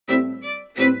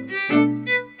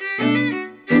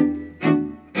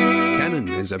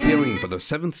is appearing for the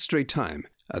 7th straight time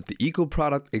at the Eco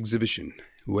Product Exhibition,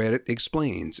 where it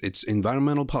explains its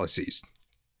environmental policies.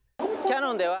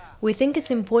 We think it's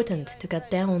important to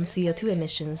cut down on CO2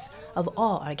 emissions of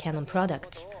all our Canon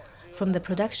products, from the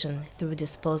production through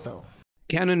disposal.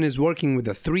 Canon is working with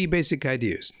the 3 basic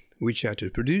ideas, which are to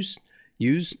produce,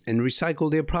 use, and recycle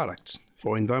their products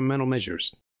for environmental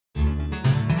measures.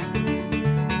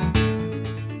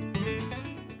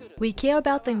 We care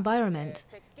about the environment,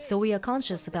 so we are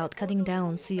conscious about cutting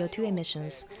down CO2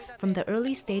 emissions from the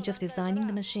early stage of designing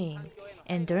the machine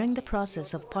and during the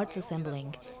process of parts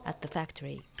assembling at the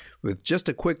factory. With just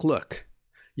a quick look,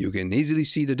 you can easily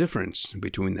see the difference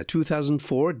between the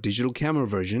 2004 digital camera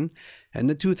version and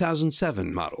the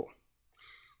 2007 model.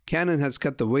 Canon has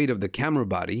cut the weight of the camera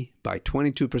body by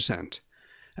 22%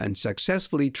 and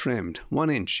successfully trimmed 1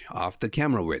 inch off the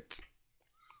camera width.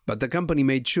 But the company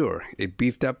made sure it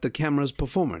beefed up the camera's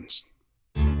performance.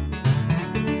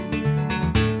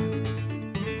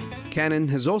 Canon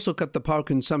has also cut the power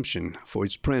consumption for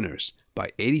its printers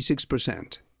by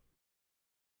 86%.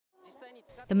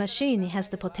 The machine has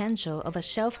the potential of a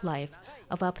shelf life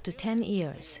of up to 10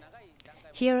 years.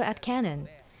 Here at Canon,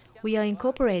 we are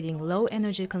incorporating low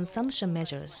energy consumption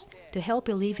measures to help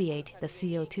alleviate the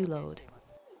CO2 load.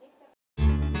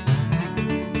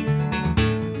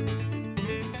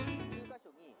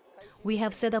 We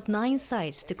have set up 9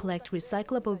 sites to collect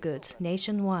recyclable goods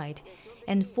nationwide,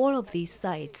 and 4 of these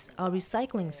sites are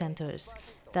recycling centers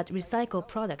that recycle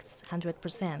products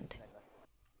 100%.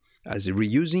 As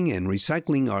reusing and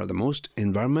recycling are the most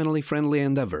environmentally friendly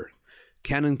endeavor,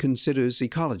 Canon considers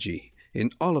ecology in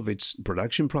all of its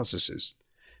production processes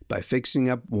by fixing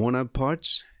up worn-out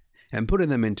parts and putting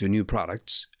them into new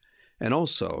products, and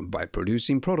also by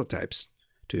producing prototypes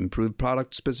to improve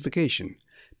product specification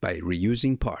by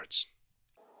reusing parts.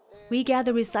 We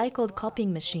gather recycled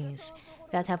copying machines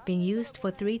that have been used for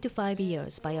 3 to 5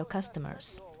 years by our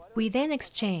customers. We then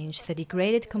exchange the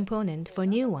degraded component for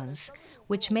new ones,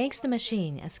 which makes the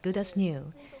machine as good as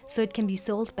new, so it can be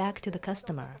sold back to the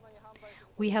customer.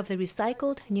 We have the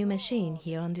recycled new machine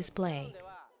here on display.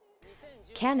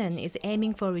 Canon is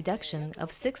aiming for a reduction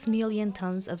of 6 million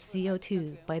tons of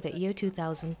CO2 by the year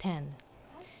 2010.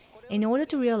 In order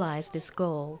to realize this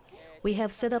goal, we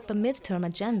have set up a midterm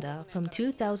agenda from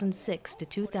 2006 to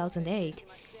 2008,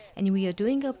 and we are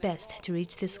doing our best to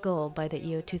reach this goal by the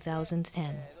year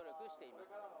 2010.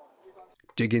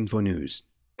 Diginfo News.